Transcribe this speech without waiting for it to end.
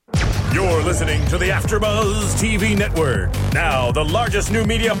You're listening to the AfterBuzz TV Network, now the largest new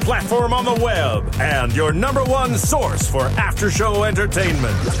media platform on the web, and your number one source for after-show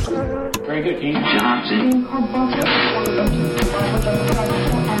entertainment. Very good, King Johnson.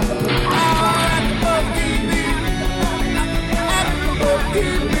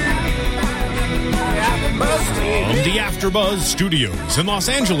 From the AfterBuzz Studios in Los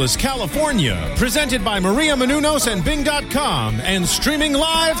Angeles, California, presented by Maria Menounos and Bing.com, and streaming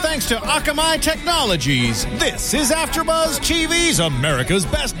live thanks to Akamai Technologies, this is AfterBuzz TV's America's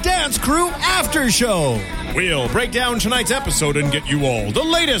Best Dance Crew After Show. We'll break down tonight's episode and get you all the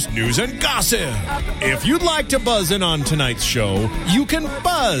latest news and gossip. If you'd like to buzz in on tonight's show, you can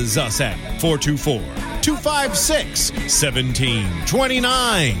buzz us at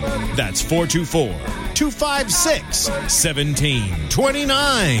 424-256-1729. That's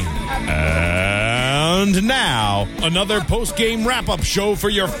 424-256-1729. And now, another post-game wrap-up show for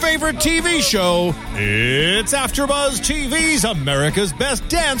your favorite TV show. It's AfterBuzz TV's America's Best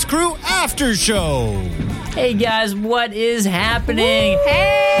Dance Crew After Show. Hey guys, what is happening?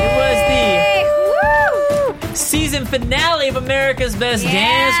 Hey! It was the season finale of America's Best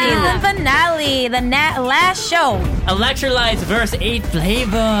Dance Crew. Season finale, the last show. Electrolytes versus 8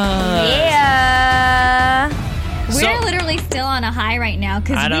 Flavor. Yeah. We're literally still on a high right now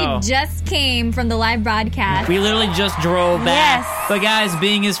because we just came from the live broadcast. We literally just drove back. Yes. But guys,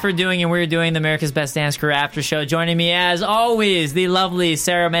 Bing is for doing, and we're doing the America's Best Dance Crew After Show. Joining me, as always, the lovely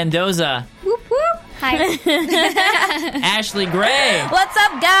Sarah Mendoza. Whoop, whoop. Hi. Ashley Gray. What's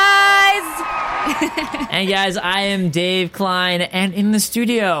up, guys? And guys, I am Dave Klein, and in the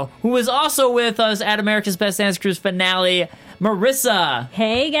studio, who was also with us at America's Best Dance Crew's finale, Marissa.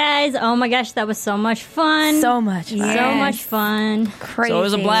 Hey guys, oh my gosh, that was so much fun. So much fun. So much fun. Crazy. So it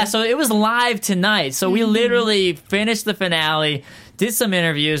was a blast. So it was live tonight. So we literally finished the finale, did some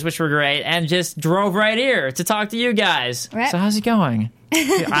interviews, which were great, and just drove right here to talk to you guys. Right. So how's it going?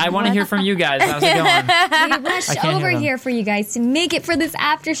 I want to hear from you guys. How's it going? We rushed over here for you guys to make it for this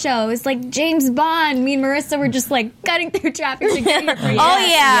after show. It's like James Bond. Me and Marissa were just like cutting through traffic to get here for you. Oh,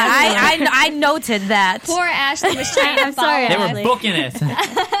 yeah. I noted that. Poor Ashley was trying to I'm sorry, They Ashley. were booking it.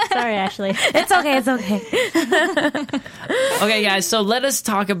 Sorry, Ashley. It's okay. It's okay. Okay, guys, so let us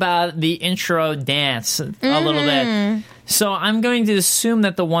talk about the intro dance a little bit. So I'm going to assume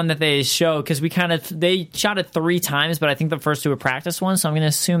that the one that they show, because they shot it 3 times, but I think the first 2 were practice ones, so I'm going to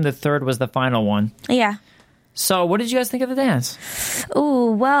assume the third was the final one. Yeah. So what did you guys think of the dance?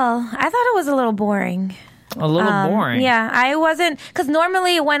 Ooh, well, I thought it was a little boring. A little boring. Yeah, I wasn't, because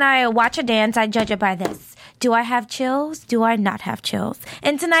normally when I watch a dance, I judge it by this. Do I have chills? Do I not have chills?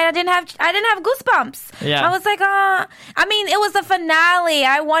 And tonight I didn't have goosebumps. Yeah. I was like, I mean, it was the finale.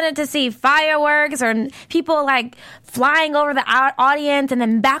 I wanted to see fireworks or people like flying over the audience and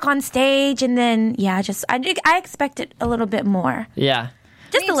then back on stage. And then, I expected a little bit more. Yeah.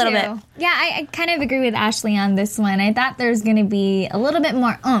 Just a little bit. Yeah, I kind of agree with Ashley on this one. I thought there's going to be a little bit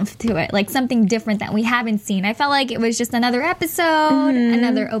more oomph to it, like something different that we haven't seen. I felt like it was just another episode,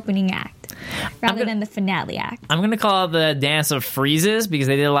 another opening act, rather than the finale act. I'm going to call it the dance of freezes, because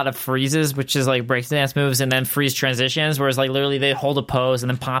they did a lot of freezes, which is like breakdance moves and then freeze transitions, whereas like literally they hold a pose and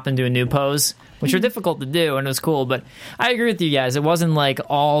then pop into a new pose, which are difficult to do, and it was cool. But I agree with you guys. It wasn't like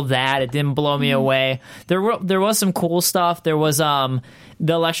all that. It didn't blow me away. There was some cool stuff. There was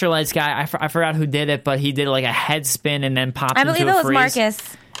the electrolytes guy. I forgot who did it, but he did like a head spin and then popped into a freeze. I believe it was Marcus.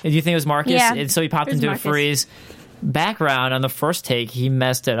 Do you think it was Marcus? Yeah. And so he popped into Marcus. a freeze. Background on the first take, he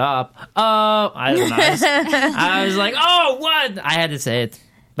messed it up. I don't know. I was like, oh, what? I had to say it.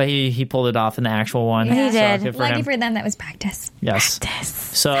 But he pulled it off in the actual one. He did. So good for Lucky him. for them, that was practice. Yes.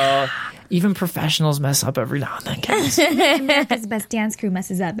 So even professionals mess up every now and then, guys. America's Best Dance Crew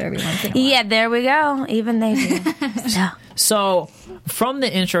messes up every once in a while. Yeah, there we go. Even they do. So from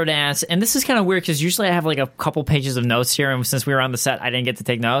the intro dance, and this is kind of weird because usually I have like a couple pages of notes here, and since we were on the set, I didn't get to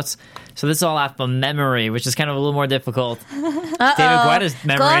take notes. So this is all off of memory, which is kind of a little more difficult. David Guetta's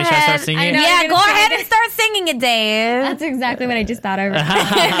memory. Should I start singing? Yeah, go ahead and start singing it, Dave. That's exactly what I just thought of.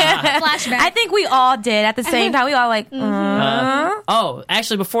 Flashback. I think we all did at the same time. We all like,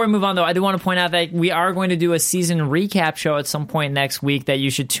 Actually, before we move on, though, I do want to point out that we are going to do a season recap show at some point next week that you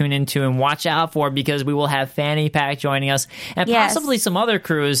should tune into and watch out for, because we will have Fanny Pack joining us and possibly some other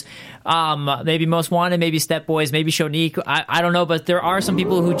crews. Maybe Most Wanted, maybe Step Boys, maybe Shonique. I don't know, but there are some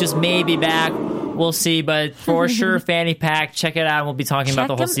people who just may be back. We'll see, but for sure, Fanny Pack, check it out, and we'll be talking about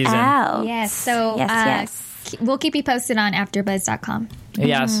the whole season. Out. Yes, so yes. we'll keep you posted on AfterBuzz.com.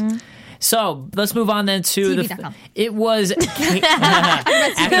 Yes. So let's move on then to TV.com. It was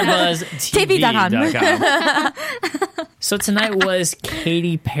AfterBuzzTV.com. So tonight was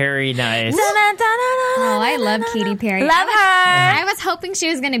Katy Perry night. Oh, I love Katy Perry. Love her. I was hoping she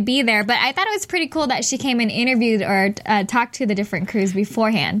was going to be there, but I thought it was pretty cool that she came and interviewed or talked to the different crews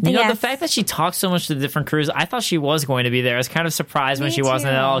beforehand. You know, Yes. the fact that she talks so much to the different crews, I thought she was going to be there. I was kind of surprised when Me she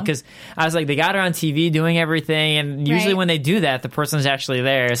wasn't too. at all, because I was like, they got her on TV doing everything, and usually Right. when they do that, the person's actually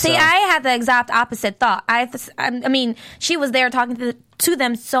there. See, so. I had the exact opposite thought. I mean, she was there talking to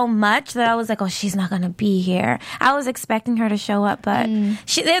them so much that I was like, oh, she's not going to be here. I was expecting her to show up, but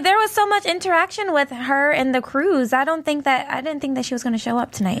there was so much interaction with her and the crews. I didn't think that she was going to show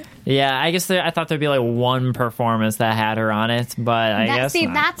up tonight. Yeah, I guess I thought there'd be like one performance that had her on it, but I guess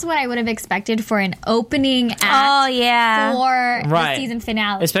not. That's what I would have expected for an opening act Oh, yeah. for Right. the season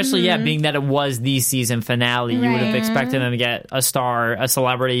finale. Especially, being that it was the season finale, you would have Right. expected them to get a star, a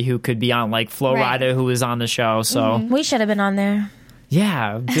celebrity who could be on, like Flo Right. Rida, who was on the show. So, We should have been on there.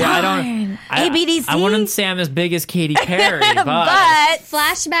 yeah, I don't. ABDC? I wouldn't say I'm as big as Katy Perry, but. But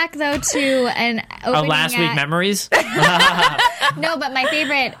Flashback though to an opening Last week act. memories? No, but my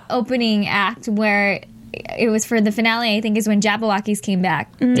favorite opening act where it was for the finale, I think, is when Jabberwockies came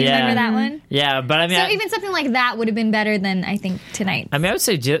back. Do you remember that one? Yeah, but I mean, So even something like that would have been better than I think tonight. I would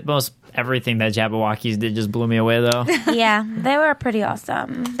say most everything that Jabberwockies did just blew me away, though. yeah, they were pretty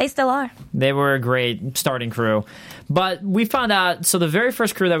awesome. They still are. They were a great starting crew. But we found out, so the very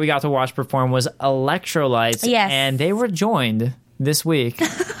first crew that we got to watch perform was Electrolytes. Yes. And they were joined this week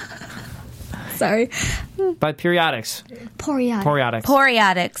Sorry. by Periodics. Poriotic.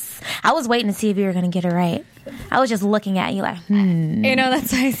 Poriotics. I was waiting to see if you were going to get it right. I was just looking at you like, You know,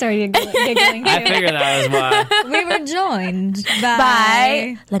 that's why I started giggling I too. figured that was why. We were joined by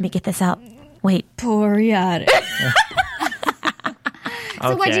bye. Let me get this out. Wait. Poriotic.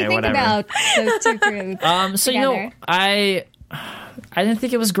 So what do you think whatever. about those two crews? So, you know, together? I didn't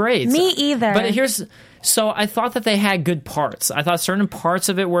think it was great. Me either. But so I thought that they had good parts. I thought certain parts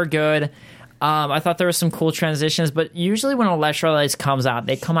of it were good. I thought there were some cool transitions, but usually when Electrolytes comes out,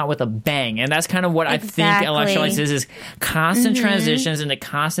 they come out with a bang. And that's kind of what I think Electrolytes is constant transitions into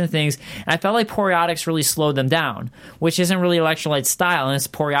constant things. And I felt like Poriotics really slowed them down, which isn't really Electrolytes style, and it's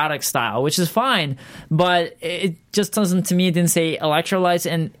Poriotic style, which is fine, but it just doesn't, to me, it didn't say Electrolytes,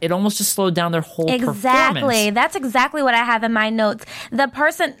 and it almost just slowed down their whole Exactly. performance. That's exactly what I have in my notes.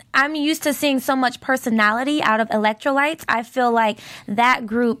 I'm used to seeing so much personality out of Electrolytes. I feel like that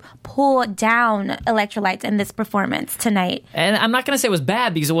group pulled down Electrolytes in this performance tonight. And I'm not going to say it was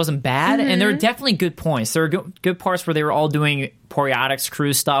bad because it wasn't bad. And there were definitely good points. There were good parts where they were all doing Poriotics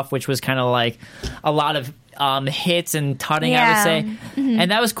crew stuff, which was kind of like a lot of hits and tutting, I would say.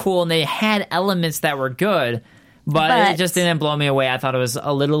 And that was cool. And they had elements that were good, but it just didn't blow me away. I thought it was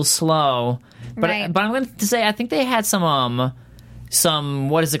a little slow. But Right. but I'm going to say I think they had some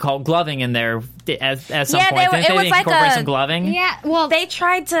what is it called, gloving in there at some point. it was like incorporate some gloving. Yeah, well, They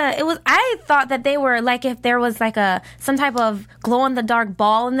tried to. I thought that they were like, if there was like some type of glow in the dark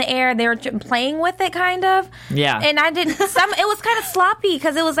ball in the air, they were playing with it, kind of. Yeah. And I didn't. It was kind of sloppy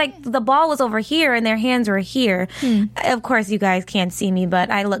because it was like the ball was over here and their hands were here. Of course, you guys can't see me, but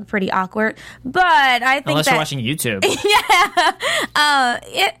I look pretty awkward. But I think Unless that you're watching YouTube.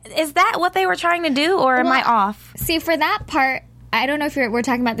 is that what they were trying to do, or am I off? see, for that part, I don't know if we're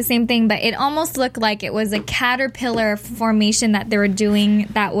talking about the same thing, but it almost looked like it was a caterpillar formation that they were doing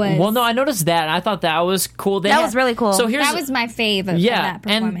that was... Well, no, I noticed that. I thought that was cool. That was really cool. So here's that was my fave of that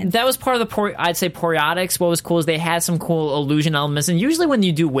performance. and that was part of the I'd say Poriotics. What was cool is they had some cool illusion elements, and usually when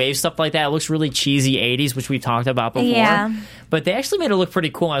you do wave stuff like that, it looks really cheesy 80s, which we talked about before. Yeah. But they actually made it look pretty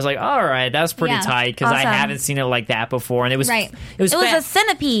cool. I was like, all right, that's pretty Yeah. tight because I Awesome. haven't seen it like that before, and it was Right. It was It was a fast.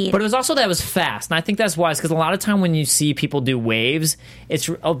 centipede. But it was also that it was fast, and I think that's wise because a lot of time when you see people do waves, it's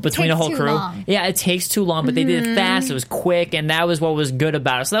between takes a whole too crew. long. Yeah, it takes too long, but they did it fast. It was quick, and that was what was good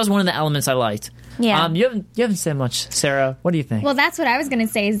about it. So that was one of the elements I liked. Yeah. You haven't said much, Sarah. What do you think? Well, that's what I was going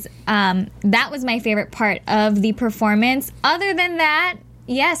to say is that was my favorite part of the performance. Other than that,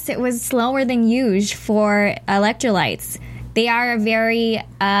 yes, it was slower than usual for Electrolytes. They are a very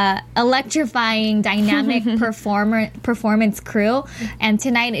electrifying, dynamic performance crew. And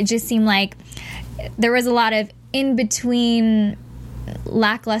tonight it just seemed like there was a lot of in-between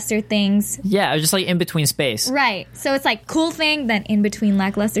lackluster things. Yeah, it was just like in between space. Right. So it's like cool thing, then in between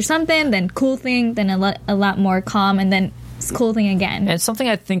lackluster something, then cool thing, then a lot more calm, and then cool thing again. And something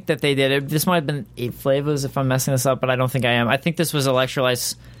I think that they did, this might have been 8 flavors if I'm messing this up, but I don't think I am. I think this was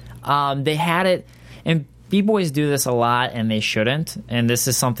Electrolytes. They had it, and B-Boys do this a lot, and they shouldn't. And this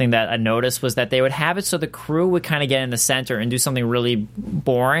is something that I noticed, was that they would have it so the crew would kind of get in the center and do something really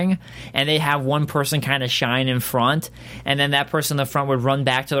boring, and they'd have one person kind of shine in front, and then that person in the front would run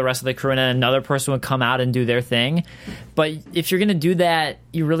back to the rest of the crew, and then another person would come out and do their thing. But if you're going to do that,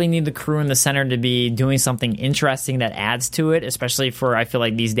 you really need the crew in the center to be doing something interesting that adds to it, especially for, I feel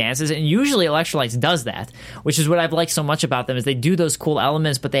like, these dances. And usually Electrolytes does that, which is what I've liked so much about them, is they do those cool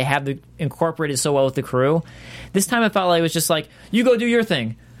elements, but they have incorporated so well with the crew. This time it felt like it was just like, you go do your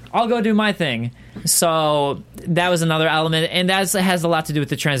thing, I'll go do my thing. So that was another element, and that has a lot to do with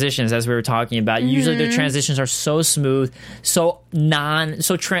the transitions, as we were talking about. Usually their transitions are so smooth, so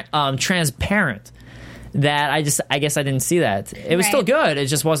transparent, that I guess I didn't see that. It was still good. It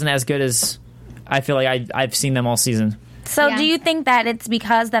just wasn't as good as I feel like I've seen them all season. So do you think that it's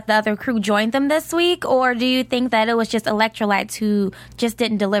because that the other crew joined them this week, or do you think that it was just Electrolytes who just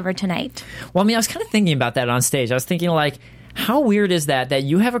didn't deliver tonight? Well, I mean, I was kind of thinking about that on stage. I was thinking, like, how weird is that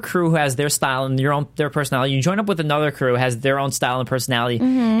you have a crew who has their style and their personality, you join up with another crew who has their own style and personality,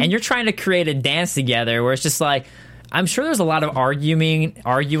 and you're trying to create a dance together where it's just like, I'm sure there's a lot of arguing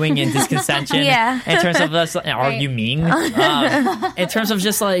and discontention in terms of us arguing. In terms of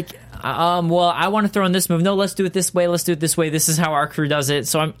just like, well, I want to throw in this move. No, let's do it this way. Let's do it this way. This is how our crew does it.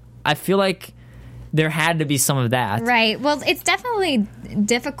 So I feel like there had to be some of that. Right. Well, it's definitely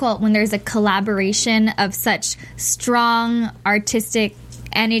difficult when there's a collaboration of such strong artistic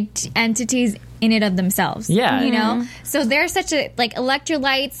entities in and of themselves. Yeah. You know? So they're such a, like,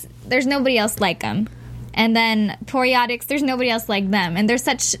 Electrolytes, there's nobody else like them. And then Poreotics, there's nobody else like them. And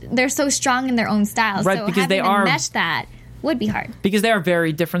they're so strong in their own styles. Right, so because having they are, to mesh that would be hard. Because they are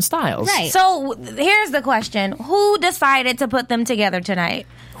very different styles. Right. So here's the question. Who decided to put them together tonight?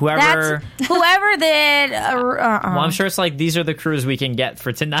 Whoever did. Well, I'm sure it's like, these are the crews we can get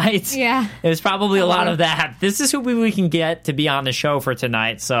for tonight. Yeah. It was probably a lot of that. This is who we can get to be on the show for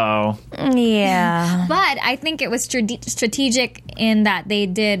tonight, so. Yeah. But I think it was strategic in that they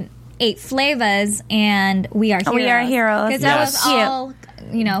did 8 Flavas and We Are Heroes. We Are Heroes. Because that was all,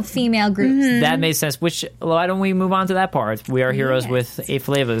 female groups. That made sense. Why don't we move on to that part? We Are Heroes with 8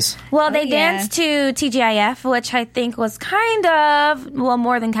 Flavas. Well, they danced to TGIF, which I think was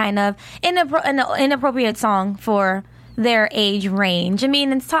more than kind of, an inappropriate song for their age range. I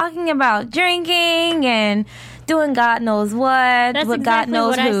mean, it's talking about drinking and doing God knows what. That's with exactly God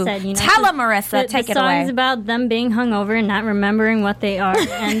knows what who. I said. Tell them, Marissa. Take it away. The song's about them being hungover and not remembering what they are,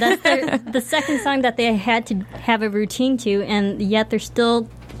 and that's the second song that they had to have a routine to, and yet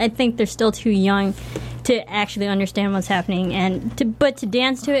I think they're still too young to actually understand what's happening, but to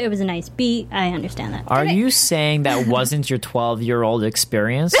dance to it, it was a nice beat. I understand that. Are you saying that wasn't your 12-year-old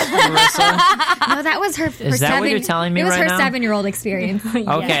experience, Marissa? No, that was her. Is that what you're telling me right now? It was her 7-year-old experience.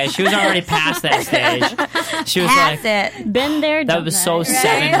 Okay, she was already past that stage. She was Past it. Been there, that done was that. so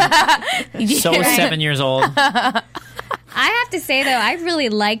 7 years old. I have to say, though, I really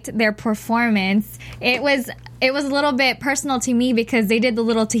liked their performance. It was a little bit personal to me because they did the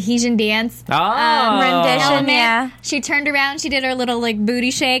little Tahitian dance rendition. element. Yeah, she turned around, she did her little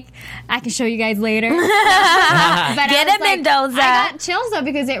booty shake. I can show you guys later. But get it, Mendoza. I got chills though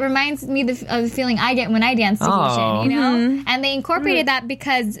because it reminds me of the feeling I get when I dance Tahitian. And they incorporated that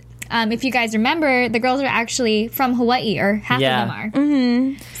because. If you guys remember, the girls are actually from Hawaii, or half of them are.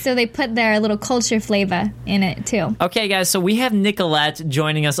 Mm-hmm. So they put their little culture flavor in it, too. Okay, guys, so we have Nicolette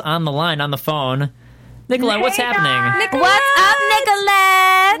joining us on the line, on the phone. Nicolette, what's happening? What's up,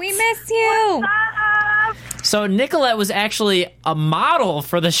 Nicolette? We miss you. So Nicolette was actually a model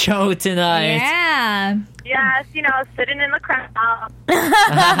for the show tonight. Yeah. Yes, sitting in the crowd. So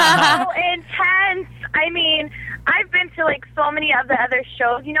intense. I mean, I've been to so many of the other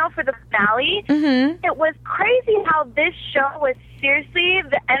shows, for the finale. Mm-hmm. It was crazy how this show was seriously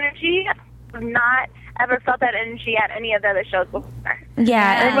the energy. I've not ever felt that energy at any of the other shows before.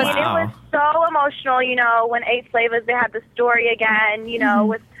 Yeah, it was so emotional, when 8 Flavas, they had the story again,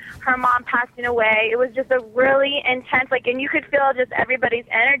 with her mom passing away. It was just a really intense, and you could feel just everybody's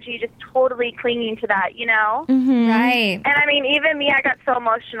energy just totally clinging to that, Mm-hmm. Right. And I mean, even me, I got so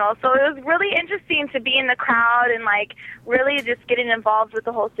emotional. So it was really interesting to be in the crowd and really just getting involved with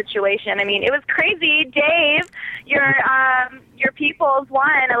the whole situation. I mean, it was crazy. Dave, your people's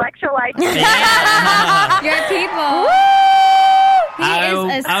won Electrolytes. Your people. Woo!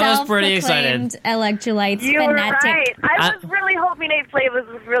 He is a I was pretty excited. self-proclaimed Electrolytes You were fanatic. right. I was really hoping 8 Flavors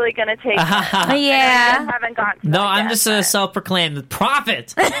was really going to take it. Yeah. I haven't gotten to No, that I'm yet, just but- a self-proclaimed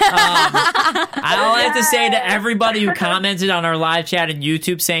prophet. I like to say to everybody who commented on our live chat and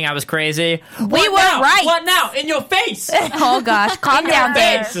YouTube saying I was crazy, We "What were now? right. What now? In your face!" Oh gosh, calm down,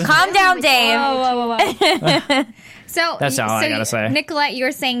 Dave. face. Calm down, Dave. Whoa. So That's all I gotta say. Nicolette, you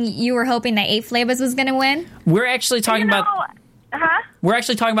were saying you were hoping that 8 Flavors was going to win? We're actually talking about Huh? we're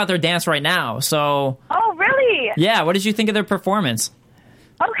actually talking about their dance right now. So Oh, really? yeah, what did you think of their performance?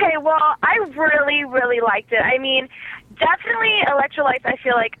 Okay, well, I really, really liked it. I mean, definitely Electrolytes, I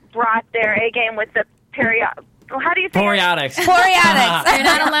feel like, brought their A game with the how do you say it? Boreatics. Boreatics. You're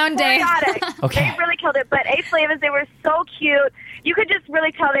not alone, Dave. Boreatics. Okay. They really killed it. But 8 Flavors, they were so cute. You could just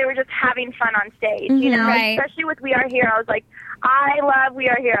really tell they were just having fun on stage, you know? Right. Especially with We Are Heroes. Like, I love We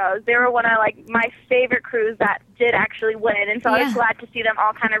Are Heroes. They were one of, like, my favorite crews that did actually win. And so I was Yeah. glad to see them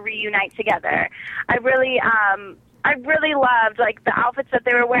all kind of reunite together. I really loved, like, the outfits that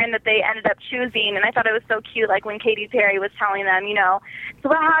they were wearing that they ended up choosing, and I thought it was so cute, like, when Katy Perry was telling them, you know, it's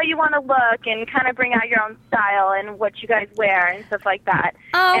about how you want to look and kind of bring out your own style and what you guys wear and stuff like that.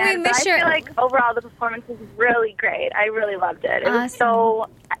 Oh, and we missed I your... feel like overall the performance was really great. I really loved it. It was so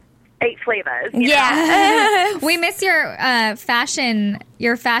 8 Flavors. You know? Yeah. We miss your fashion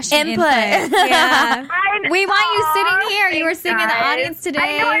input. Input. Yeah. I We want you know. sitting here. You were Thanks, sitting in the guys. audience today,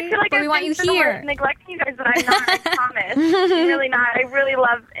 I know. I feel like but I've we want been you for the here. worst neglecting you guys, but I'm not. I promise. I'm really not. I really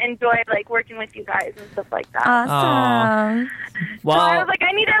enjoyed like working with you guys and stuff like that. Awesome. So I Well, was like,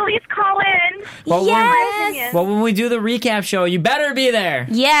 I need to at least call in. well, Yes. well, when we do the recap show, you better be there.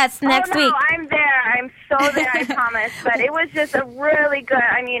 Yes, next oh, no, week. I'm there. I'm so there. I promise. But it was just a really good.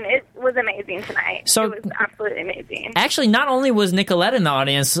 I mean, it was amazing tonight. So- it was absolutely amazing. Actually, not only was Nicolette in the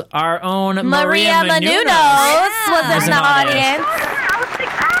audience, our own Maria Menounos was Was in in the the audience. audience. I was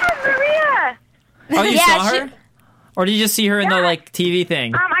like, Maria. Oh, you Yeah, saw she- her? Or did you just see her in the like TV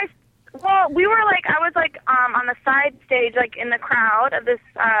thing? We were like, I was like on the side stage, like in the crowd of this,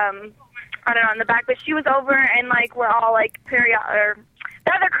 I don't know, in the back, but she was over and like we're all like the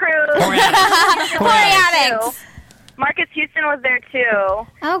other crew. Boreatics. Marcus Houston was there too.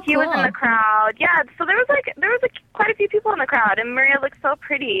 Oh, He was in cool. the crowd. Yeah, so there was quite a few people in the crowd, and Maria looked so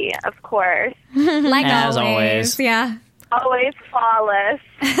pretty, of course. Like As always. Yeah. Always flawless.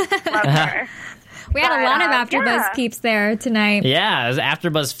 Love her. We had a But, lot of AfterBuzz yeah. peeps there tonight. Yeah, it was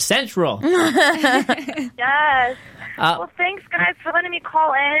AfterBuzz Central. Yes. Uh, Well, thanks, guys, for letting me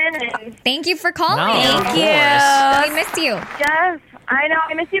call in. And Thank you for calling. No, of Thank you. We missed you. yes, I know.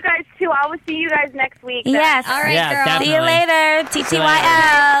 I miss you guys, too. I will see you guys next week. then. Yes. All right, Yeah, girl. definitely. See you later.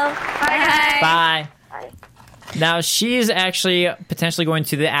 TTYL. Bye. Now, she's actually potentially going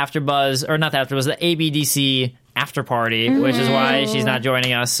to the AfterBuzz, or not the AfterBuzz, the ABDC after party, which is why she's not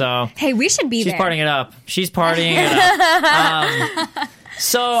joining us. So Hey, we should be she's there. partying it up. She's partying it up.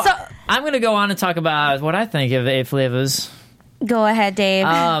 So I'm going to go on and talk about what I think of 8 Flavors. Go ahead, Dave.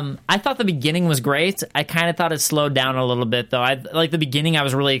 I thought the beginning was great. I kind of thought it slowed down a little bit, though. Like the beginning, I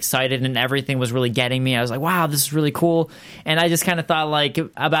was really excited and everything was really getting me. I was like, wow, this is really cool. And I just kind of thought, like,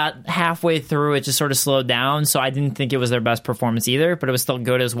 about halfway through, it just sort of slowed down. So I didn't think it was their best performance either, but it was still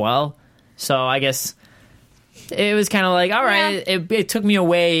good as well. So I guess it was kind of like, all right, it took me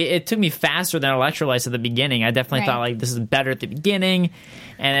away. It took me faster than Electrolytes at the beginning. I definitely Right. thought, like, this is better at the beginning.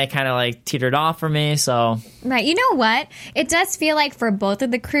 And it kind of, like, teetered off for me, so... Right. You know what? It does feel like for both of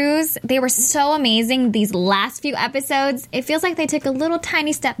the crews, they were so amazing these last few episodes. It feels like they took a little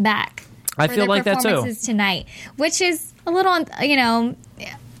tiny step back. I for feel their like that, too. performances tonight, which is a little,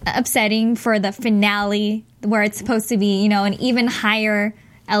 upsetting for the finale where it's supposed to be, an even higher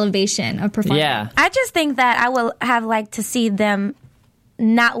elevation of performance. Yeah. I just think that I would have liked to see them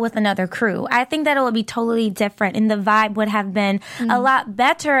not with another crew. I think that it would be totally different and the vibe would have been a lot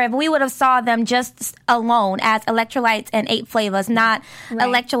better if we would have saw them just alone as Electrolytes and 8 Flavors, not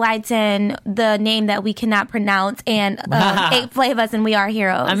Electrolytes and the name that we cannot pronounce and 8 Flavors and We Are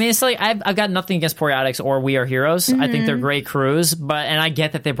Heroes. I mean, it's like I've got nothing against Boreatics or We Are Heroes. I think they're great crews, and I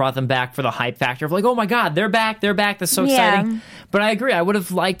get that they brought them back for the hype factor of like, oh my god, they're back. That's so exciting. But I agree. I would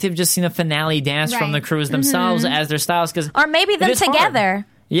have liked to have just seen a finale dance from the crews themselves as their styles, because or maybe them together.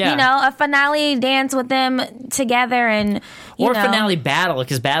 Yeah. A finale dance with them together and or finale battle,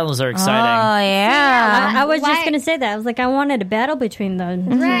 because battles are exciting. Oh yeah. I was Why- just going to say that. I was like, I wanted a battle between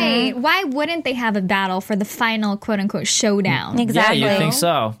them. Right. Why wouldn't they have a battle for the final quote unquote showdown? Exactly. Yeah, you think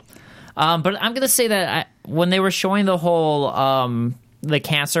so. But I'm going to say that when they were showing the whole the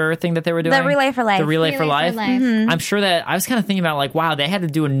cancer thing that they were doing. The Relay for Life. The Relay for Life. Mm-hmm. I'm sure that I was kind of thinking about like, wow, they had to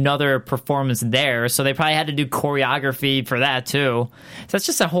do another performance there, so they probably had to do choreography for that too. So that's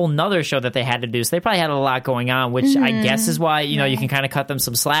just a whole nother show that they had to do. So they probably had a lot going on, which I guess is why you can kind of cut them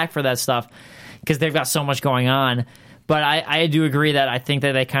some slack for that stuff because they've got so much going on. But I do agree that I think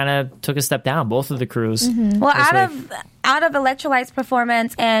that they kind of took a step down, both of the crews. Well, out of Electrolyte's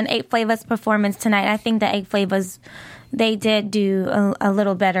performance and 8 Flavors' performance tonight, I think that 8 Flavors, they did do a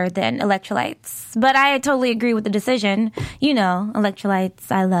little better than Electrolytes. But I totally agree with the decision. Electrolytes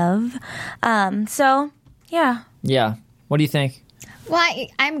I love. So, yeah. Yeah. What do you think? Well,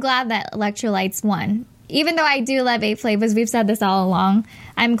 I'm glad that Electrolytes won. Even though I do love 8 Flavors, we've said this all along,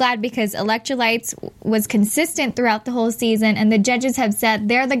 I'm glad because Electrolytes was consistent throughout the whole season, and the judges have said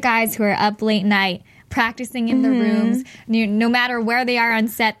they're the guys who are up late night practicing in the rooms. No matter where they are on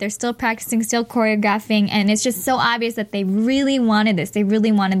set, they're still practicing, still choreographing, and it's just so obvious that they really wanted this. They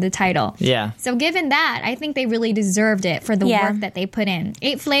really wanted the title. Yeah. So given that, I think they really deserved it for the work that they put in.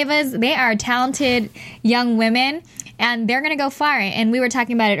 8 Flavors, they are talented young women, and they're going to go far. And we were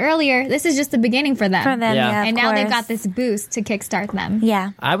talking about it earlier. This is just the beginning for them. Yeah. And now they've got this boost to kickstart them.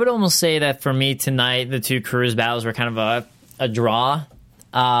 Yeah. I would almost say that for me tonight, the two crews battles were kind of a draw.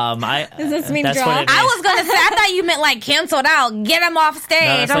 Does this mean that's draw? what it means. I was going to say, I thought you meant like canceled out, get them off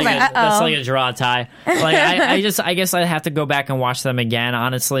stage. No, I was like, that's like a draw tie. Like I guess I have to go back and watch them again,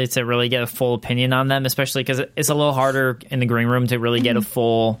 honestly, to really get a full opinion on them, especially because it's a little harder in the green room to really get a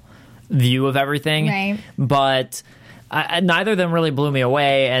full view of everything. Right. But neither of them really blew me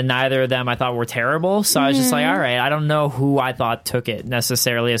away, and neither of them I thought were terrible. So I was just like, all right, I don't know who I thought took it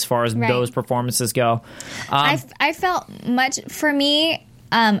necessarily as far as those performances go. I felt much, for me,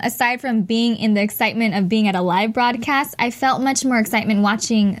 aside from being in the excitement of being at a live broadcast, I felt much more excitement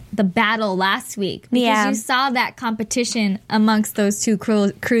watching the battle last week. Because you saw that competition amongst those two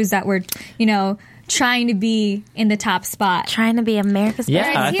crews that were, trying to be in the top spot. Trying to be America's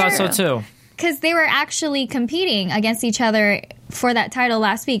Yeah, I thought so too. Because they were actually competing against each other for that title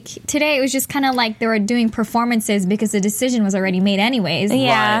last week. Today, it was just kind of like they were doing performances because the decision was already made anyways.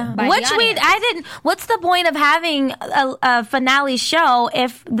 Yeah. By Which the audience. what's the point of having a finale show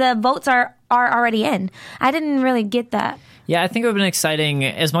if the votes are already in? I didn't really get that. Yeah, I think it would have been exciting,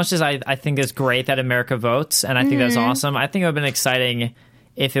 as much as I think it's great that America votes, and I think that's awesome. I think it would have been exciting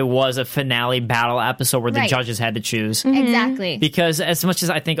if it was a finale battle episode where the judges had to choose. Exactly. Because as much as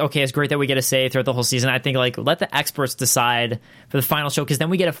I think, okay, it's great that we get a say throughout the whole season, I think, like, let the experts decide for the final show, because then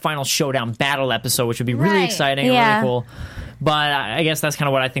we get a final showdown battle episode, which would be really exciting and really cool. But I guess that's kind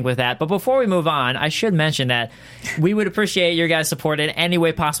of what I think with that. But before we move on, I should mention that we would appreciate your guys' support in any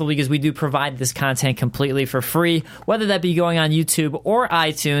way possible, because we do provide this content completely for free, whether that be going on YouTube or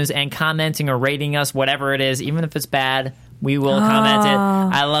iTunes and commenting or rating us, whatever it is, even if it's bad. We will comment it.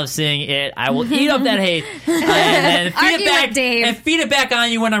 I love seeing it. I will eat up that hate and feed it back. Dave. And feed it back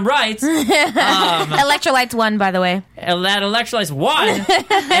on you when I'm right. Electrolytes won, by the way. That Electrolytes won.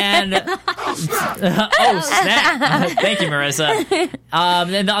 And oh snap! Thank you, Marissa.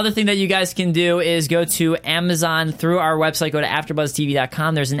 And the other thing that you guys can do is go to Amazon through our website. Go to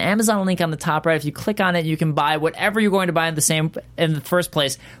AfterBuzzTV.com. There's an Amazon link on the top right. If you click on it, you can buy whatever you're going to buy in the first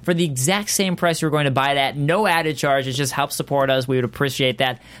place for the exact same price you're going to buy it at. No added charge. It just helps support us. We would appreciate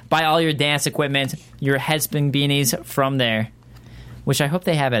that. Buy all your dance equipment, your headspin beanies from there, which I hope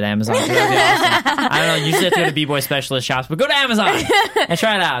they have at Amazon. That'd be awesome. I don't know. Usually have to go to B-Boy Specialist shops, but go to Amazon and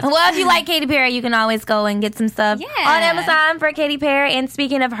try it out. Well, if you like Katy Perry, you can always go and get some stuff on Amazon for Katy Perry. And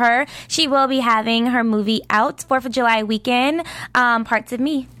speaking of her, she will be having her movie out 4th of July weekend, Parts of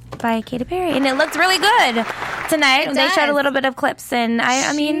Me by Katy Perry. And it looked really good tonight. They showed a little bit of clips, and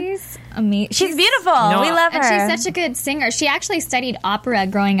I mean... She's beautiful. We love her. And she's such a good singer. She actually studied opera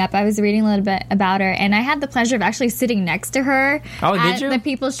growing up. I was reading a little bit about her, and I had the pleasure of actually sitting next to her at the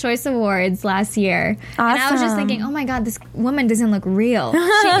People's Choice Awards last year. Awesome. And I was just thinking, oh my God, this woman doesn't look real.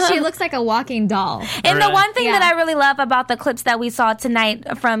 She looks like a walking doll. And the one thing that I really love about the clips that we saw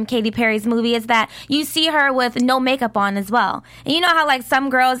tonight from Katy Perry's movie is that you see her with no makeup on as well. And you know how like some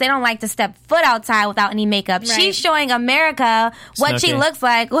girls, they don't like to step foot outside without any makeup. Right. She's showing America what she looks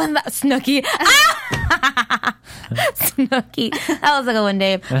like with Snooki. Snooki. That was a good one,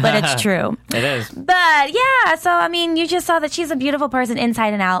 Dave. But it's true. It is. But yeah, so I mean, you just saw that she's a beautiful person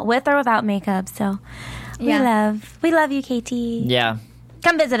inside and out, with or without makeup. So we love you, Katie. Yeah.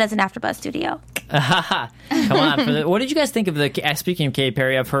 Come visit us in AfterBuzz Studio. Come on. What did you guys think of speaking of Katy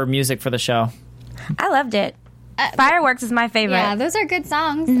Perry, of her music for the show? I loved it. Fireworks is my favorite. Yeah, those are good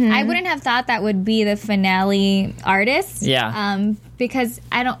songs. Mm-hmm. I wouldn't have thought that would be the finale artist. Yeah. Because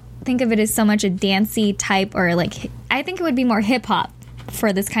I don't think of it as so much a dancey type, or like, I think it would be more hip hop.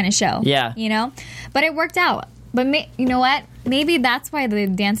 for this kind of show. Yeah. You know? But it worked out. But you know what? Maybe that's why the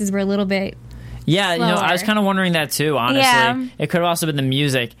dances were a little bit Yeah, slower. I was kind of wondering that too, honestly. Yeah. It could have also been the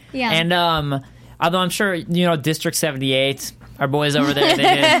music. Yeah. And although I'm sure, District 78, our boys over there,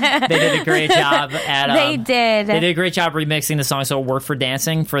 they did a great job at They did. They did a great job remixing the song so it worked for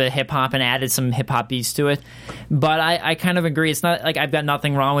dancing for the hip hop and added some hip hop beats to it. But I kind of agree. It's not like I've got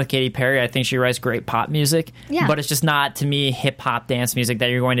nothing wrong with Katy Perry. I think she writes great pop music. Yeah. But it's just not, to me, hip hop dance music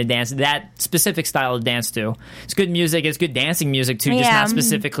that you're going to dance that specific style of dance to. It's good music. It's good dancing music too, just Yeah. not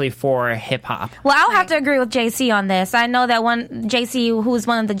specifically for hip hop. Well, I'll have to agree with JC on this. I know that JC, who's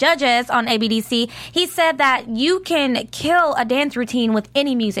one of the judges on ABDC, he said that you can kill a dance routine with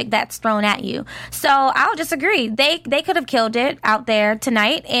any music that's thrown at you. So I'll just agree. They could have killed it out there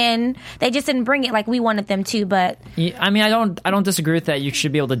tonight, and they just didn't bring it like we wanted them to. But I mean, I don't disagree with that. You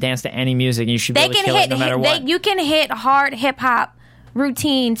should be able to dance to any music, and you should be they able to can kill it no matter what. You can hit hard hip hop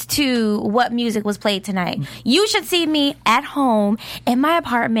routines to what music was played tonight. You should see me at home in my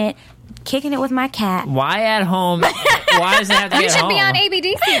apartment kicking it with my cat. Why at home? Why does it have to be You at should home? be on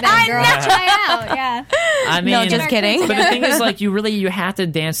ABDC then, I girl. know. Try it out. Yeah. I mean, No, just kidding. But the thing is, like, you have to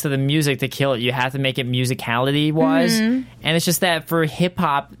dance to the music to kill it. You have to make it musicality wise, and it's just that for hip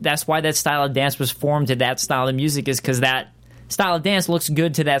hop, that's why that style of dance was formed to that style of music, is because that style of dance looks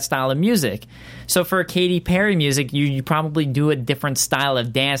good to that style of music. So for Katy Perry music, you probably do a different style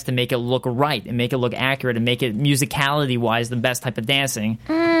of dance to make it look right and make it look accurate and make it musicality wise the best type of dancing.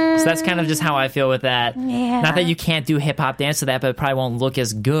 So that's kind of just how I feel with that. Yeah. Not that you can't do hip hop dance to that, but it probably won't look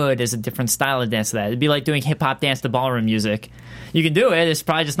as good as a different style of dance to that. It'd be like doing hip hop dance to ballroom music. You can do it, it's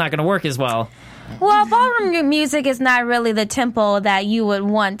probably just not going to work as well. Well, ballroom music is not really the tempo that you would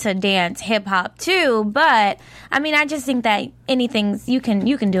want to dance hip hop to, but I mean, I just think that you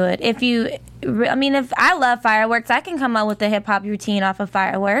can do it. If I love fireworks, I can come up with a hip hop routine off of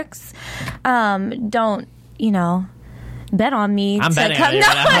fireworks. Don't bet on me. I'm to betting come. on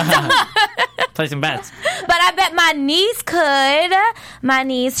you. No, Play some bets. but I bet my niece could. My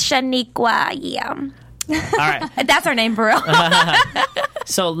niece Shaniqua, yeah, All right. that's her name for real.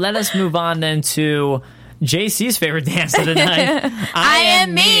 So let us move on then to JC's favorite dance of the night. I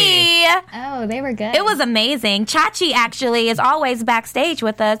am me. Oh, they were good. It was amazing. Chachi actually is always backstage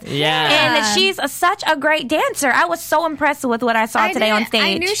with us. Yeah. And she's such a great dancer. I was so impressed with what I saw today on stage.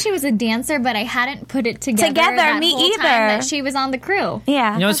 I knew she was a dancer, but I hadn't put it together. that me whole either. Time that she was on the crew.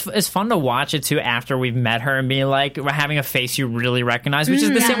 Yeah. It's fun to watch it too after we've met her and being like having a face you really recognize, which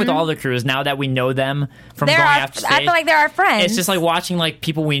is the same with all the crews. Now that we know them from going after stage, I feel like they're our friends. it's just like watching like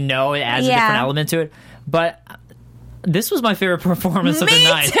people we know. It adds a different element to it. But this was my favorite performance of the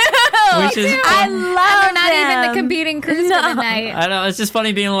night. Too. Which is I And love they're not even the them. competing crews for the night. I know, it's just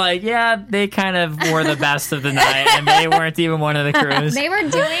funny being like, yeah, they kind of were the best of the night, and they weren't even one of the crews. They were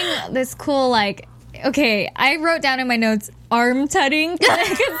doing this cool, like, okay, I wrote down in my notes, arm tutting.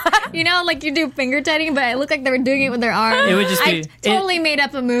 Like you do finger tutting, but it looked like they were doing it with their arms. It would just be- I totally made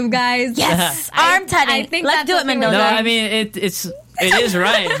up a move, guys. Yes. I- Arm tutting. I think Let's that's do it, what we were Mendoza. No, doing. I mean it is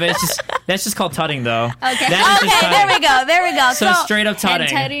right, but that's just called tutting though. Okay. That is just Okay, tutting. there we go. So straight up Head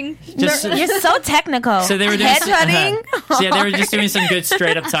tutting. tutting. Just, You're so technical. so they were doing head tutting. So yeah, they were just doing some good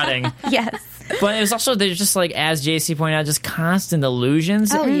straight up tutting. Yes. But it was also, they're just like, as JC pointed out, just constant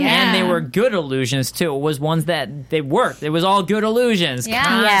illusions. Oh, yeah. And they were good illusions too. It was ones that they worked. It was all good illusions Yeah.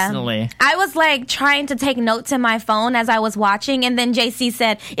 constantly. I was like trying to take notes in my phone as I was watching, and then JC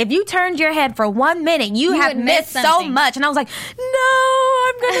said, if you turned your head for 1 minute, you have would miss missed so something. much. And I was like, no,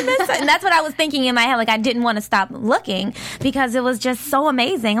 I'm going to miss it. And that's what I was thinking in my head. Like, I didn't want to stop looking because it was just so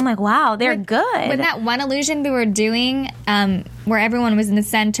amazing. I'm like, wow, they're good. With that one illusion they were doing, where everyone was in the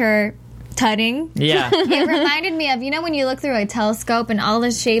center tutting. Yeah. It reminded me of, when you look through a telescope and all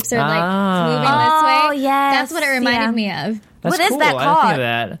the shapes are like Ah. moving this Oh, way? yes. That's what it reminded Yeah. me of. That's What is cool. that I didn't think called? of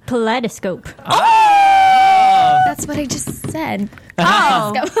that. Kaleidoscope. That's what I just said.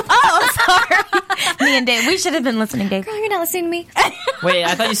 Oh, I'm sorry. Me and Dave, we should have been listening, Dave. Oh, you're not listening to me? Wait,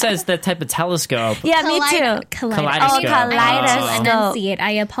 I thought you said it's that type of telescope. Yeah, me too. Kaleidoscope. Oh, kaleidoscope. I enunciate.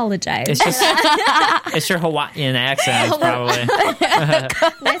 I apologize. It's just it's your Hawaiian accent, probably.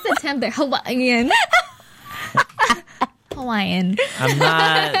 Nice attempt there. Hawaiian. Hawaiian.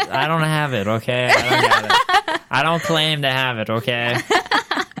 I don't have it, okay? I don't have it. I don't claim to have it, okay?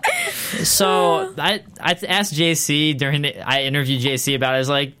 So I asked JC I interviewed JC about it. I was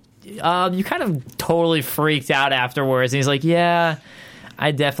like, you kind of totally freaked out afterwards. And he's like, yeah,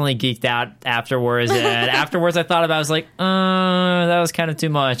 I definitely geeked out afterwards. And afterwards I thought about it. I was like, that was kind of too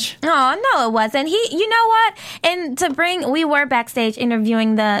much. Oh, no, it wasn't. You know what? And we were backstage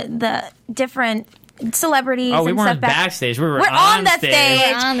interviewing the different celebrities. Oh, we and weren't stuff backstage. We were We're on that We're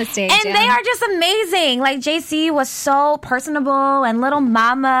stage. on the stage, And yeah. they are just amazing. Like, JC was so personable, and Little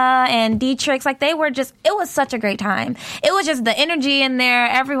Mama and Dietrich, like, they were just, it was such a great time. It was just the energy in there.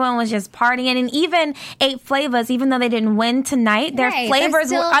 Everyone was just partying. And even 8 Flavas, even though they didn't win tonight, their Right, flavors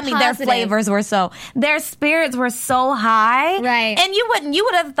they're were, still I mean, their positive. flavors were so, their spirits were so high. Right. And you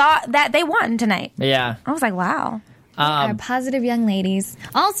would have thought that they won tonight. Yeah. I was like, wow. Our positive young ladies.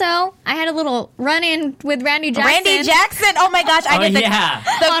 Also, I had a little run-in with Randy Jackson. Randy Jackson. Oh my gosh, I did the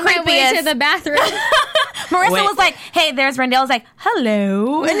on my way creepiest. to the bathroom. Marissa Wait. was like, "Hey, there's Randy." I was like,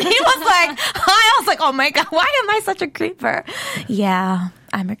 "Hello," and he was like, "Hi." I was like, "Oh my god, why am I such a creeper?" Yeah,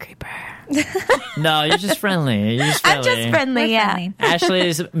 I'm a creeper. No, you're just friendly. You're just I'm friendly. just friendly. We're Yeah, friendly.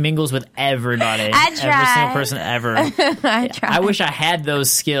 Ashley mingles with everybody. I Every single try. person ever. I try. I wish I had those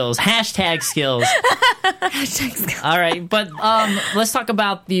skills. Hashtag skills. All right, but let's talk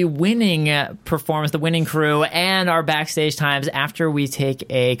about the winning performance, the winning crew, and our backstage times after we take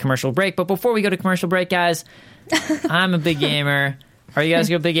a commercial break. But before we go to commercial break, guys, I'm a big gamer. Are you guys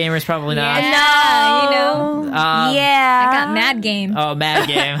big gamers? Probably not. Yeah, you know. yeah, I got mad game. Oh, mad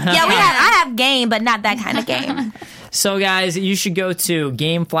game. Yeah, I have game, but not that kind of game. So, guys, you should go to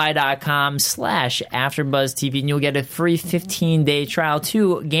gamefly.com/AfterBuzzTV, and you'll get a free 15-day trial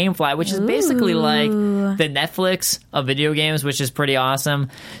to GameFly, which is basically like the Netflix of video games, which is pretty awesome.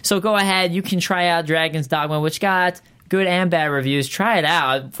 So go ahead. You can try out Dragon's Dogma, which got good and bad reviews. Try it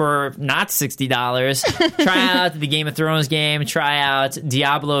out for not $60. Try out the Game of Thrones game. Try out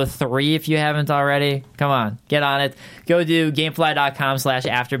Diablo 3 if you haven't already. Come on, get on it. Go to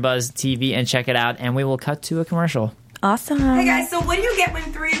gamefly.com/AfterBuzzTV and check it out, and we will cut to a commercial. Awesome. Hey guys, so what do you get when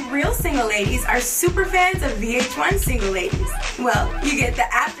 3 real single ladies are super fans of VH1 single ladies? Well, you get the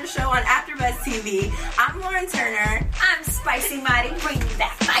after show on AfterBuzz TV. I'm Lauren Turner. I'm Spicy Mighty, bringing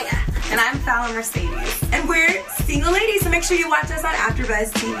that fire. And I'm Fallon Mercedes. And we're single ladies, so make sure you watch us on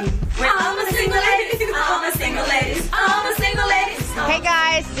AfterBuzz TV. We're all the single ladies, all the single ladies, all the single ladies. Hey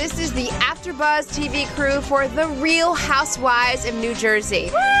guys, this is the AfterBuzz TV crew for The Real Housewives of New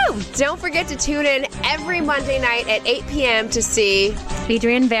Jersey. Woo! Don't forget to tune in every Monday night at 8 p.m. to see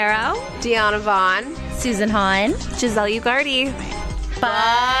Adrienne Barrow, Deanna Vaughn, Susan Hahn, Giselle Ugardi.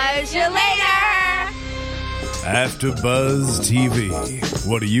 Buzz you later! After Buzz TV,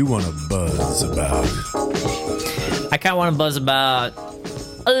 what do you want to buzz about? I kind of want to buzz about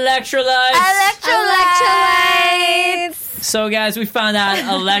electrolytes. Electrolytes. So, guys, we found out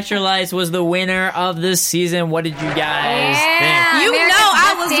Electrolytes was the winner of this season. What did you guys think? You America's know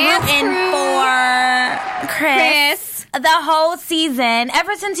I Best was rooting for Chris the whole season.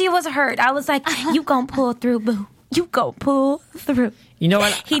 Ever since he was hurt, I was like, "You gon' pull through, boo. You gon' pull through." You know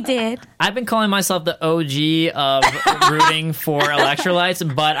what? He did. I've been calling myself the OG of rooting for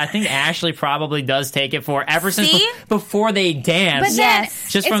Electrolytes, but I think Ashley probably does take it for ever since See? before they dance. But then,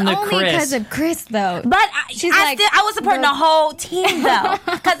 Yes. Just it's from the only Chris. because of Chris, though. But She's I like, was supporting the whole team, though.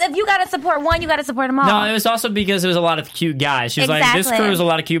 Because if you got to support one, you got to support them all. No, it was also because there was a lot of cute guys. She was like, this Exactly. crew is a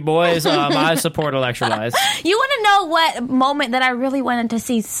lot of cute boys. I support Electrolytes. You want to know what moment that I really wanted to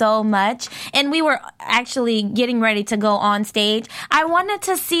see so much? And we were actually getting ready to go on stage. I wanted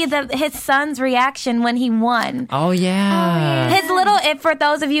to see his son's reaction when he won. Oh, yeah. His little, if for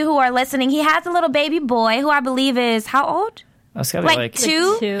those of you who are listening, he has a little baby boy who I believe is how old? That's gotta be Like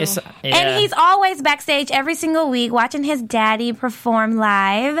 2? It's, yeah. And he's always backstage every single week watching his daddy perform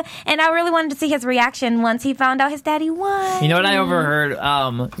live. And I really wanted to see his reaction once he found out his daddy won. You know what I overheard?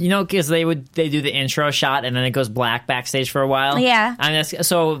 Because they do the intro shot and then it goes black backstage for a while. Yeah. And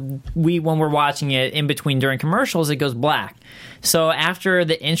so when we're watching it in between during commercials, it goes black. So after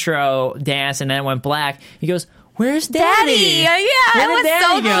the intro dance and then it went black, he goes, "Where's Daddy?" Yeah, Where it did was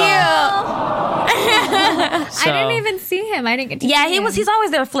Daddy so go? I didn't even see him. I didn't get to Yeah, see him. he's always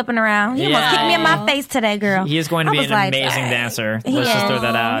there flipping around. He almost kicked me in my face today, girl. He is going to I be was an like, amazing "All right." dancer. He Let's just is. throw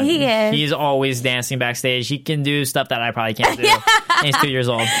that out. He is. He's always dancing backstage. He can do stuff that I probably can't do. And he's 2 years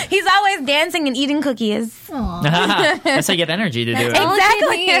old. He's always dancing and eating cookies. That's how you get energy to do it. All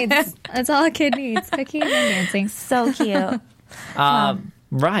Exactly. a kid needs. That's all a kid needs. Cookies and dancing. So cute.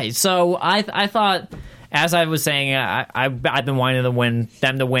 Right. So I thought, as I was saying, I've been wanting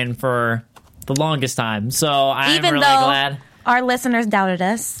them to win for the longest time. So I'm Even really though glad. our listeners doubted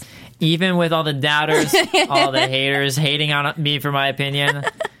us. Even with all the doubters, all the haters hating on me for my opinion.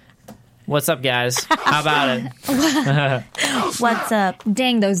 What's up, guys? How about it? What's up?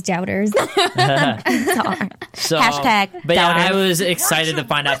 Dang those doubters. So, Hashtag but yeah, doubters. I was excited to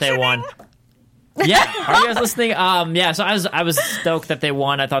find out they won. Yeah, are you guys listening? Yeah, so I was stoked that they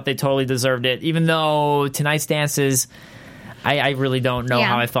won. I thought they totally deserved it, even though tonight's dances, I really don't know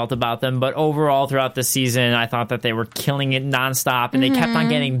how I felt about them, but overall throughout the season, I thought that they were killing it nonstop, and they kept on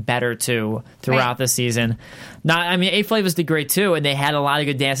getting better too throughout the season. Eight Flavors did great too, and they had a lot of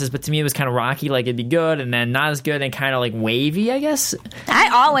good dances, but to me it was kind of rocky, like it'd be good and then not as good and kind of like wavy, I guess. I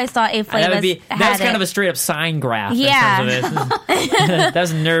always thought Eight Flavors that's kind of a straight up sine graph. Yeah. In terms of it.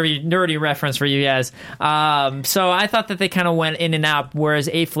 That's a nerdy reference for you guys. So I thought that they kind of went in and out, whereas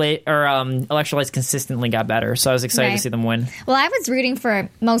Electrolytes consistently got better. So I was excited to see them win. Well, I was rooting for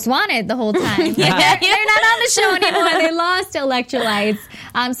Most Wanted the whole time. They're not on the show anymore. They lost to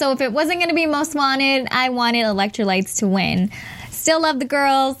Electrolytes. So if it wasn't going to be Most Wanted, I wanted Electrolytes to win. Still love the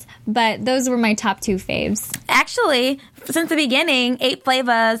girls, but those were my top 2 faves. Actually, since the beginning, 8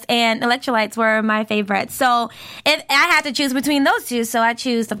 Flavors and Electrolytes were my favorites. So if I had to choose between those two, so I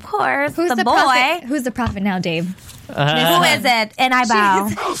choose, of course, the boy. Prophet? Who's the prophet now, Dave? Who is it? And I bow.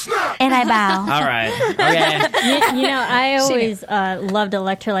 And I bow. All right. Okay. I always loved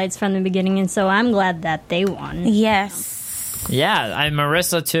Electrolytes from the beginning, and so I'm glad that they won. Yes. Yeah,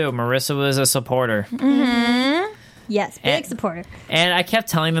 Marissa too. Marissa was a supporter. Mm-hmm. Yes, big supporter. And I kept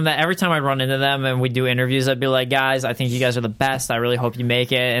telling them that every time I'd run into them and we'd do interviews, I'd be like, guys, I think you guys are the best. I really hope you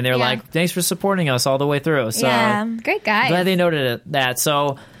make it. And they're like, thanks for supporting us all the way through. So great guys. Glad they noted that.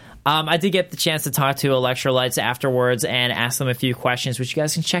 So I did get the chance to talk to Electrolytes afterwards and ask them a few questions, which you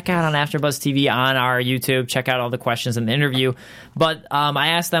guys can check out on AfterBuzz TV on our YouTube. Check out all the questions in the interview. But I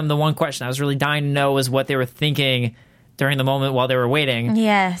asked them the one question I was really dying to know was what they were thinking during the moment while they were waiting.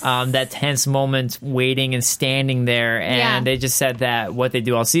 Yes. That tense moment waiting and standing there. And they just said that what they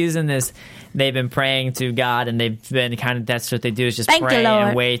do all season is they've been praying to God, and they've been that's what they do is just pray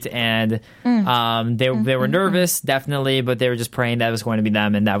and wait. And they were nervous, definitely, but they were just praying that it was going to be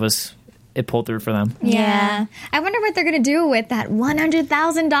them, and it pulled through for them. Yeah. I wonder what they're going to do with that $100,000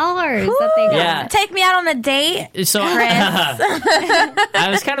 that they got. Yeah. Take me out on a date, so I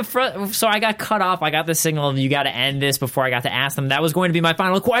was kind of so I got cut off. I got the signal of you got to end this before I got to ask them. That was going to be my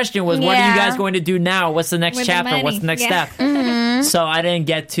final question was what are you guys going to do now? What's the next chapter? What's the next step? Mm-hmm. So I didn't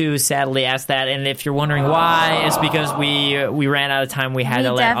get to sadly ask that. And if you're wondering why, it's because we ran out of time. We had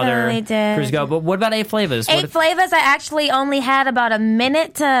to let other crews go. But what about 8 Flavors? 8 Flavors, I actually only had about a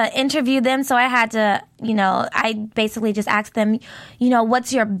minute to interview them, so I had to, I basically just asked them,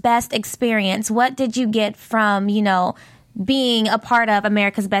 what's your best experience? What did you get from, being a part of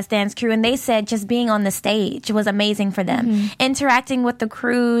America's Best Dance Crew? And they said just being on the stage was amazing for them. Interacting with the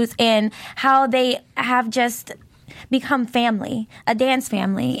crews and how they have just become family, a dance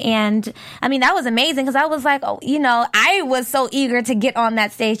family. And that was amazing because I was like, I was so eager to get on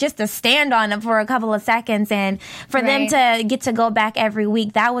that stage just to stand on it for a couple of seconds, and for them to get to go back every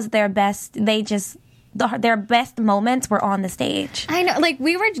week. That was their best. Their best moments were on the stage. I know,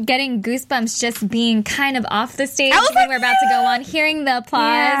 we were getting goosebumps just being kind of off the stage when we were about to go on, hearing the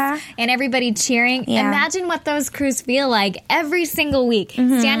applause and everybody cheering. Yeah. Imagine what those crews feel like every single week,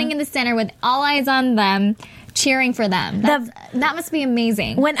 standing in the center with all eyes on them, cheering for them. That must be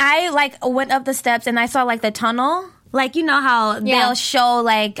amazing. When I went up the steps and I saw the tunnel, how they'll show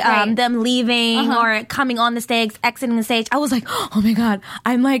them leaving or coming on the stage, exiting the stage. I was like, oh my God,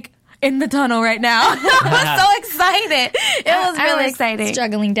 I'm in the tunnel right now. I was so excited. It was really exciting.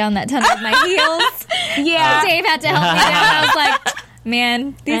 Struggling down that tunnel with my heels. Dave had to help me down. I was like,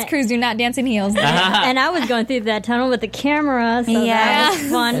 man, these crews do not dance in heels. And I was going through that tunnel with the camera, so that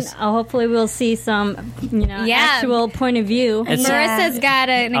was fun. Hopefully we'll see some, actual point of view. Marissa's got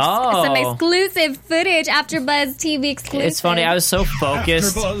some exclusive footage, AfterBuzz TV exclusive. It's funny, I was so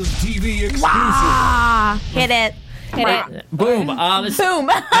focused. AfterBuzz TV exclusive. Wow. Hit it. Boom. Boom. I was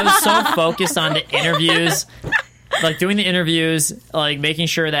so focused on the interviews, doing the interviews, making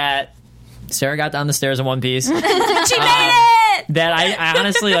sure that Sarah got down the stairs in one piece. She made it! That I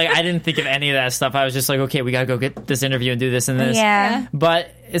honestly, I didn't think of any of that stuff. I was just like, okay, we got to go get this interview and do this and this. Yeah. But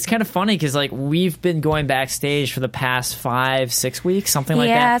it's kind of funny because, we've been going backstage for the past 5-6 weeks, something like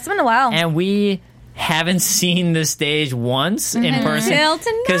that. Yeah, it's been a while. And we haven't seen the stage once in person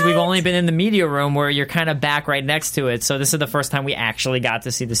because we've only been in the media room where you're kind of back right next to it. So this is the first time we actually got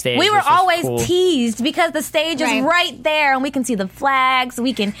to see the stage. We were always teased because the stage is right there and we can see the flags,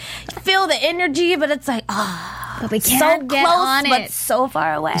 we can feel the energy, but it's but we can't get close, on but it. so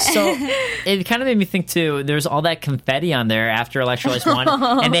far away. So it kind of made me think too, there's all that confetti on there after Electrolytes won,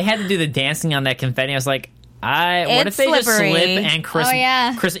 and they had to do the dancing on that confetti. I was like, what if they just slip and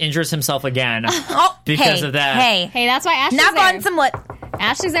Chris injures himself again because of that? Hey, that's why Ashley's knock there. on some wood.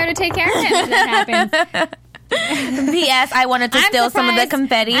 Ashley's there to take care of him if that happens. P.S. I wanted to steal some of the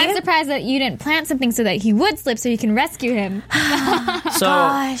confetti. I'm surprised that you didn't plant something so that he would slip so you can rescue him. So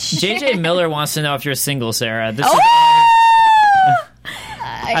JJ Miller wants to know if you're single, Sarah. This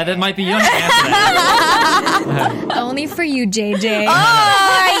That might be you don't have to answer that. Only for you, JJ.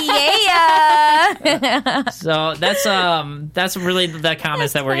 Oh, yeah. So that's really the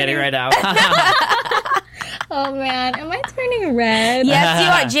comments that we're getting right now. Oh, man. Am I turning red? Yes, you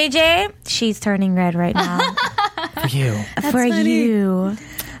are, JJ. She's turning red right now. For you. For you.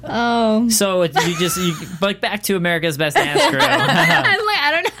 Oh. So but back to America's Best Dance Crew. I'm like,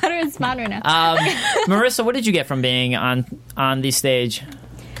 I don't know how to respond right now. Marissa, what did you get from being on the stage?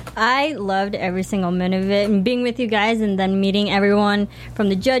 I loved every single minute of it, and being with you guys and then meeting everyone from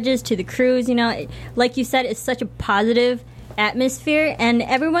the judges to the crews. You know, like you said, it's such a positive atmosphere, and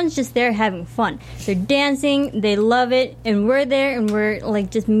everyone's just there having fun. They're dancing, they love it, and we're there, and we're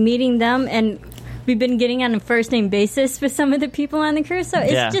like just meeting them, and we've been getting on a first name basis with some of the people on the crew, so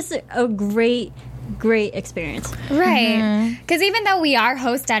it's just a great experience. Right. Because even though we are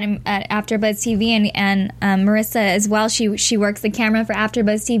hosts at AfterBuzz TV and Marissa as well, she works the camera for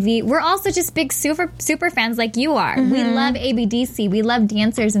AfterBuzz TV, we're also just big super fans like you are. We love ABDC. We love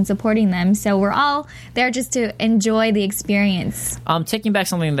dancers and supporting them. So we're all there just to enjoy the experience. Taking back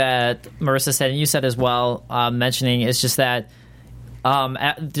something that Marissa said and you said as well, mentioning is just that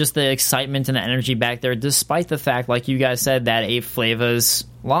just the excitement and the energy back there, despite the fact, like you guys said, that 8 Flavas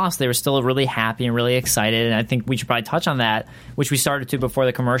lost, they were still really happy and really excited, and I think we should probably touch on that, which we started to before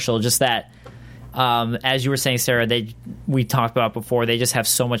the commercial, just that, as you were saying, Sarah, we talked about before, they just have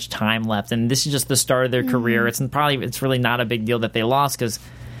so much time left, and this is just the start of their career. It's really not a big deal that they lost, because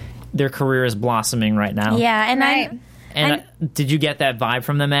their career is blossoming right now. Yeah, and And did you get that vibe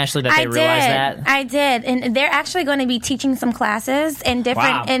from them, Ashley, that they realized that? I did. And they're actually going to be teaching some classes in various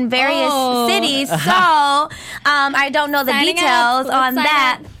cities. So I don't know the details on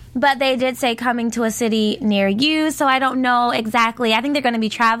that. But they did say coming to a city near you, so I don't know exactly. I think they're going to be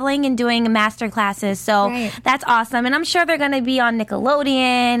traveling and doing master classes, so that's awesome. And I'm sure they're going to be on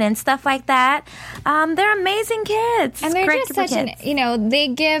Nickelodeon and stuff like that. They're amazing kids. And they're just such they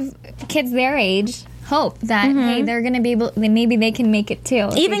give kids their age hope that hey, they're going to be able, maybe they can make it too.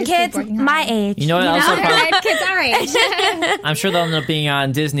 Even kids my age. You know what else? Kids our age. I'm sure they'll end up being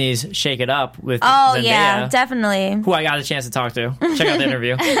on Disney's Shake It Up with Zendaya, yeah, definitely. Who I got a chance to talk to. Check out the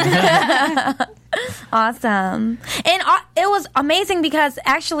interview. Awesome. And it was amazing because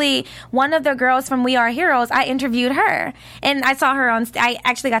actually one of the girls from We Are Heroes, I interviewed her. And I saw her I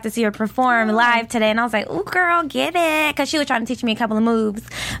actually got to see her perform live today. And I was like, ooh, girl, get it. Because she was trying to teach me a couple of moves.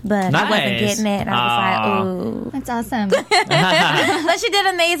 But I wasn't getting it. I was like, ooh. That's awesome. But she did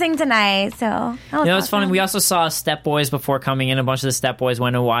amazing tonight. So it's funny. We also saw Step Boys before coming in. A bunch of the Step Boys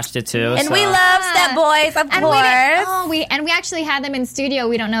went and watched it too. And we love Step Boys, of course. We actually had them in studio.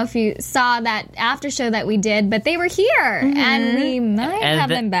 We don't know if you saw that after show that we did, but they were here, and we might have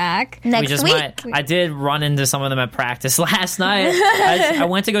them back next week. I did run into some of them at practice last night. I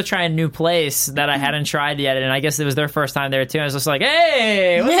went to go try a new place that I hadn't tried yet, and I guess it was their first time there too. I was just like,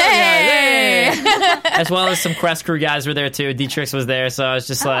 "Hey, what's up, guys?" Hey! As well as some Quest Crew guys were there too. Dietrich was there, so I was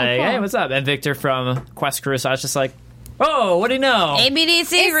just like, "Hey, what's up?" And Victor from Quest Crew. So I was just like, "Oh, what do you know?"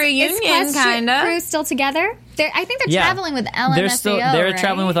 ABDC reunion, kind of. Crew still together? I think they're traveling with LMFAO. They're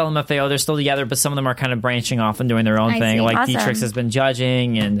traveling with LMFAO. They're still together, but some of them are kind of branching off and doing their own thing. Like awesome. Dietrich has been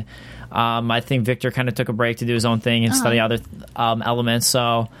judging, and I think Victor kind of took a break to do his own thing and study other elements.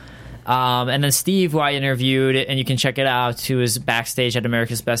 So, and then Steve, who I interviewed, and you can check it out, who is backstage at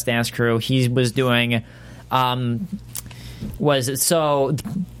America's Best Dance Crew. He was doing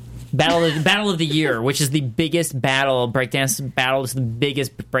Battle of the Year, which is the biggest breakdance battle. It's the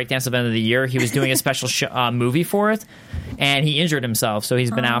biggest breakdance event of the year. He was doing a special movie for it, and he injured himself, so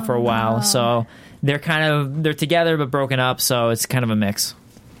he's been out for a while. So they're together but broken up, so it's kind of a mix.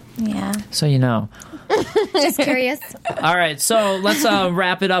 Yeah. So you know. Just curious. All right, so let's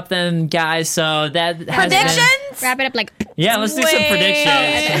wrap it up then, guys. So that predictions. Wrap it up like. Yeah, let's do some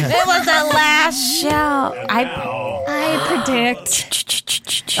predictions. It was the last show. I predict.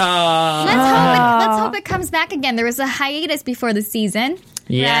 Let's hope it comes back again. There was a hiatus before the season.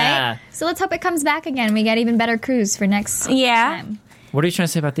 Yeah. Right? So let's hope it comes back again. We get even better crews for next time. What are you trying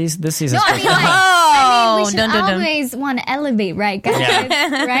to say about this season? No, we should always want to elevate, right, guys?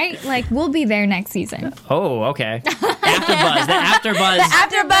 Yeah. Right? Like, we'll be there next season. Oh, okay. AfterBuzz. The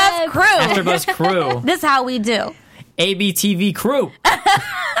AfterBuzz crew. AfterBuzz crew. This is how we do. ABTV crew.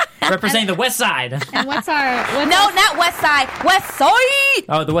 Representing the West Side. And not West Side. West Side.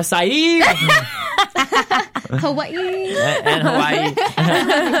 Oh, the West Side. Hawaii. And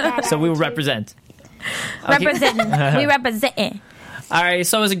Hawaii. So we will represent. Okay. We representing. All right,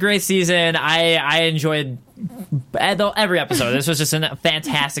 so it was a great season. I enjoyed every episode. This was just a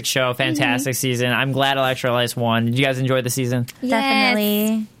fantastic show, fantastic season. I'm glad Electrolytes won. Did you guys enjoy the season?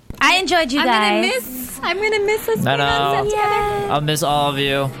 Definitely. I enjoyed you guys. I'm gonna miss us. I know. I'll miss all of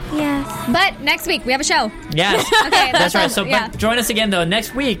you. Yes. But next week we have a show. Yes. Okay, that's right. So but join us again though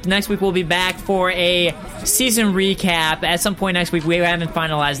next week. Next week we'll be back for a season recap at some point next week. We haven't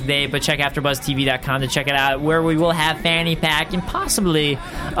finalized the date, but check AfterBuzzTV.com to check it out, where we will have Fanny Pack and possibly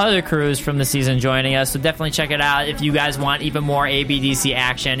other crews from the season joining us. So definitely check it out if you guys want even more ABDC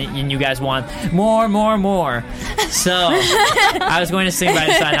action and you guys want more. So I was going to sing, but I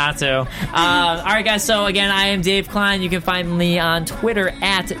decided not to. All right, guys. So again, I am Dave Klein. You can find me on Twitter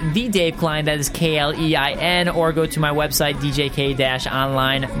at the Dave Klein. That is KLEIN, or go to my website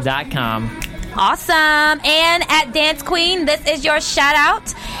djk-online.com. Awesome. And at Dance Queen, this is your shout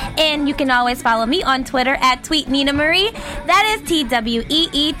out. And you can always follow me on Twitter at Tweet Nina Marie. That is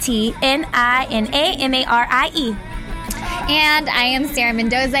TweetNinaMarie. And I am Sarah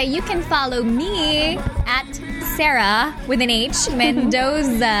Mendoza. You can follow me at Sarah with an H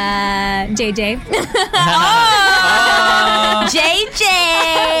Mendoza JJ. JJ.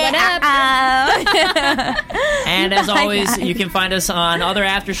 What up? And as always, you can find us on other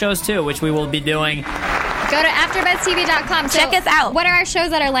after shows too, which we will be doing. Go to AfterBuzzTV.com. So check us out. What are our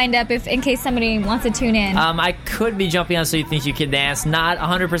shows that are lined up in case somebody wants to tune in? I could be jumping on So You Think You Can Dance. Not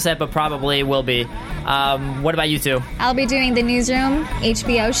 100%, but probably will be. What about you two? I'll be doing the Newsroom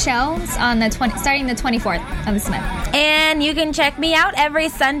HBO shows on starting the 24th of this month. And you can check me out every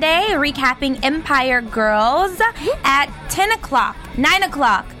Sunday recapping Empire Girls at 10 o'clock, 9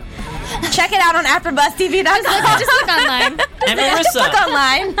 o'clock. Check it out on AfterBuzzTV.com. Just look online. And Marissa. Just look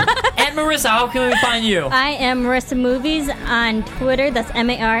online. And Marissa, how can we find you? I am Marissa Movies on Twitter. That's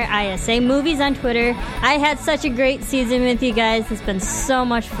Marisa Movies on Twitter. I had such a great season with you guys. It's been so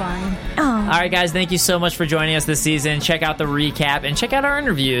much fun. All right, guys, thank you so much for joining us this season. Check out the recap and check out our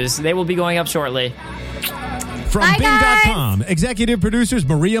interviews. They will be going up shortly. From Bing.com, executive producers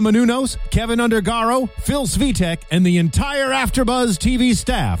Maria Menounos, Kevin Undergaro, Phil Svitek, and the entire AfterBuzz TV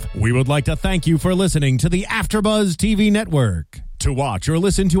staff, we would like to thank you for listening to the AfterBuzz TV network. To watch or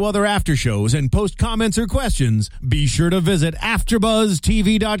listen to other after shows and post comments or questions, be sure to visit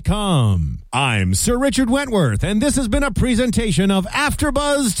AfterBuzzTV.com. I'm Sir Richard Wentworth, and this has been a presentation of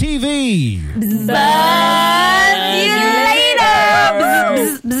AfterBuzz TV. Buzz you later.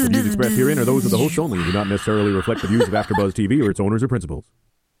 The views expressed herein are those of the host only and do not necessarily reflect the views of AfterBuzz TV or its owners or principals.